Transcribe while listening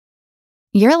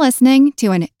You're listening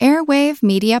to an Airwave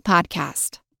Media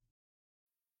Podcast.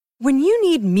 When you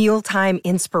need mealtime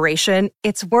inspiration,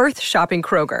 it's worth shopping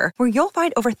Kroger, where you'll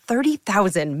find over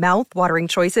 30,000 mouth-watering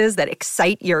choices that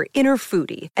excite your inner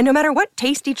foodie. And no matter what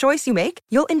tasty choice you make,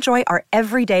 you'll enjoy our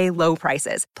everyday low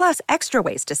prices, plus extra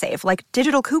ways to save, like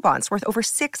digital coupons worth over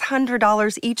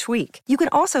 $600 each week. You can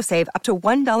also save up to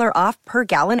 $1 off per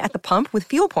gallon at the pump with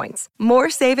fuel points.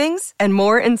 More savings and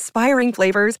more inspiring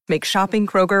flavors make shopping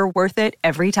Kroger worth it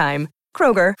every time.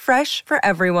 Kroger, fresh for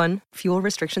everyone. Fuel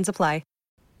restrictions apply.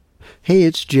 Hey,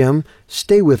 it's Jim.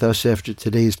 Stay with us after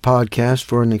today's podcast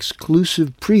for an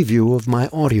exclusive preview of my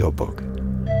audiobook.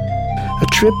 A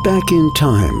trip back in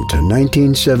time to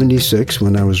 1976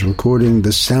 when I was recording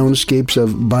the soundscapes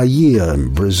of Bahia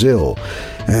in Brazil,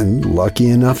 and lucky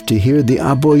enough to hear the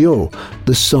Aboyo,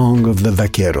 the song of the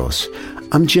vaqueros.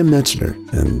 I'm Jim Metzner,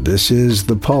 and this is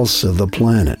The Pulse of the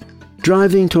Planet.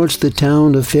 Driving towards the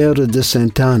town of Feira de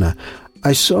Santana,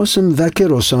 I saw some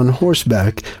vaqueros on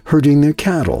horseback herding their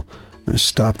cattle. I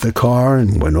stopped the car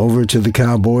and went over to the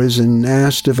cowboys and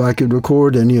asked if I could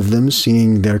record any of them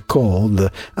singing their call,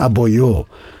 the aboyo.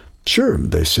 Sure,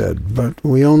 they said, but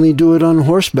we only do it on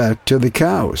horseback to the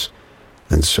cows.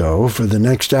 And so, for the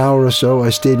next hour or so, I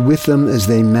stayed with them as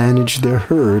they managed their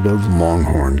herd of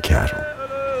longhorn cattle.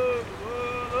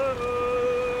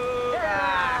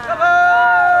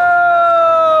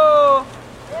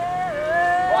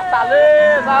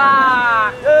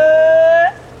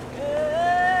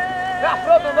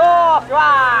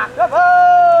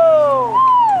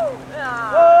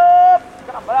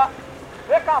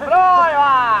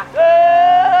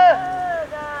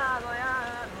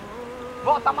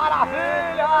 Volta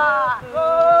Maravilha!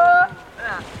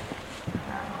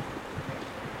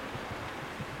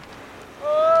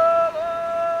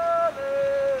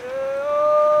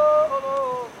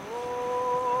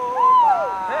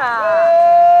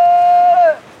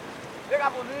 Chega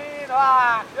bonito!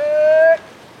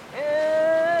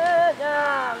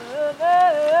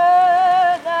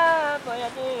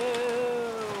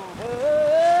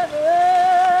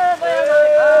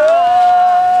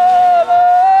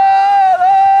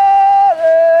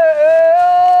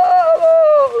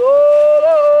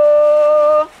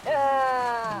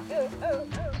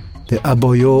 The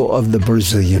aboyo of the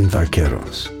Brazilian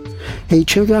vaqueros. Hey,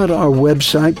 check out our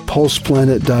website,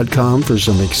 pulseplanet.com, for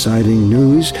some exciting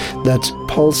news. That's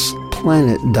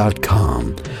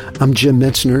pulseplanet.com. I'm Jim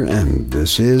Metzner, and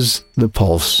this is The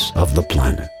Pulse of the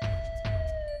Planet.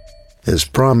 As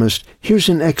promised, here's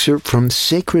an excerpt from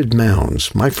Sacred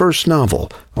Mounds, my first novel,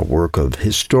 a work of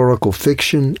historical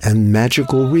fiction and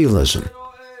magical realism.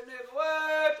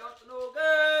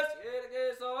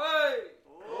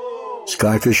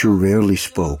 Skyfisher rarely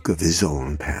spoke of his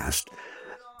own past.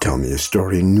 Tell Me a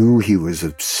Story knew he was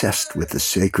obsessed with the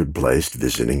sacred place,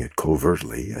 visiting it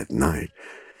covertly at night.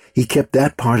 He kept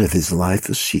that part of his life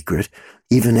a secret,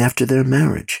 even after their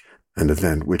marriage, an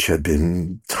event which had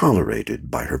been tolerated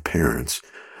by her parents.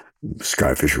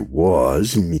 Skyfisher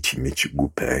was Michi Michi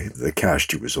Gupe, the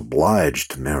caste he was obliged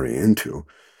to marry into.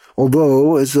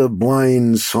 Although, as a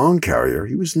blind song carrier,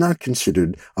 he was not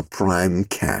considered a prime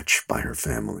catch by her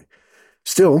family.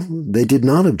 Still, they did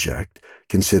not object,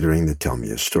 considering that Tell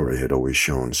Me a Story had always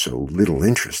shown so little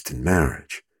interest in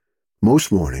marriage.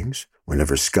 Most mornings,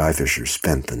 whenever Skyfisher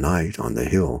spent the night on the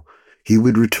hill, he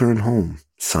would return home,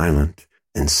 silent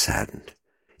and saddened.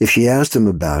 If she asked him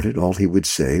about it, all he would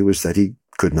say was that he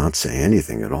could not say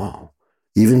anything at all.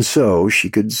 Even so, she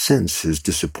could sense his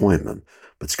disappointment,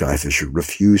 but Skyfisher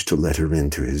refused to let her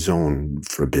into his own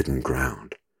forbidden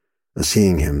ground.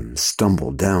 Seeing him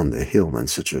stumble down the hill in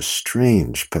such a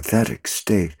strange, pathetic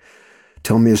state,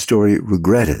 Tell Me a Story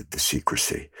regretted the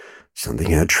secrecy.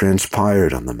 Something had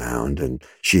transpired on the mound, and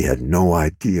she had no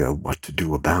idea what to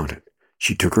do about it.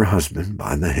 She took her husband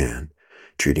by the hand,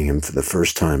 treating him for the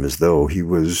first time as though he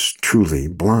was truly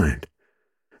blind.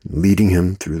 Leading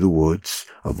him through the woods,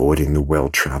 avoiding the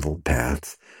well-traveled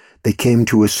paths, they came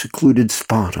to a secluded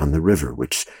spot on the river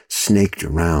which snaked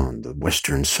around the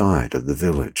western side of the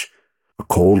village. A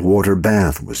cold water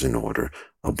bath was in order,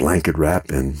 a blanket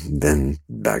wrap, and then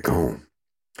back home.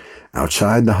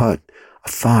 Outside the hut, a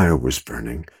fire was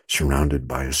burning, surrounded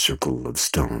by a circle of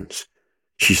stones.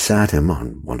 She sat him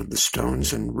on one of the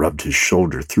stones and rubbed his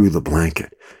shoulder through the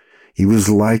blanket. He was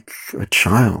like a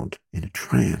child in a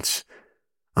trance.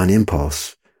 On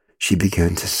impulse, she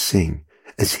began to sing,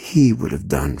 as he would have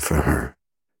done for her.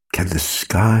 Can the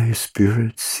sky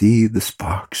spirit see the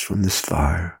sparks from this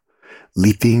fire,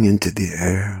 leaping into the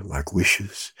air like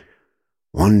wishes?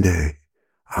 One day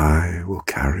I will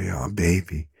carry our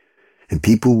baby, and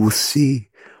people will see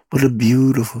what a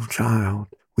beautiful child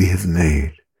we have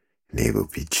made, and they will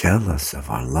be jealous of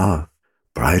our love,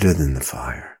 brighter than the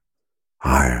fire,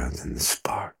 higher than the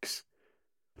sparks.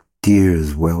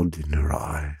 Tears welled in her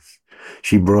eyes.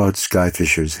 She brought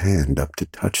Skyfisher's hand up to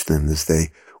touch them as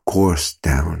they coursed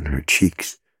down her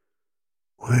cheeks.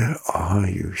 "Where are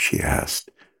you?" she asked.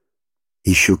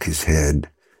 He shook his head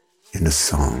in a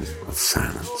song of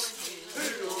silence.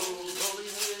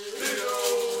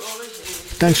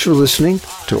 Thanks for listening.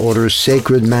 To order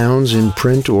Sacred Mounds in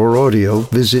print or audio,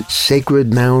 visit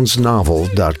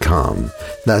sacredmoundsnovel.com.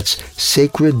 That's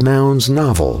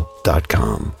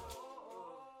sacredmoundsnovel.com.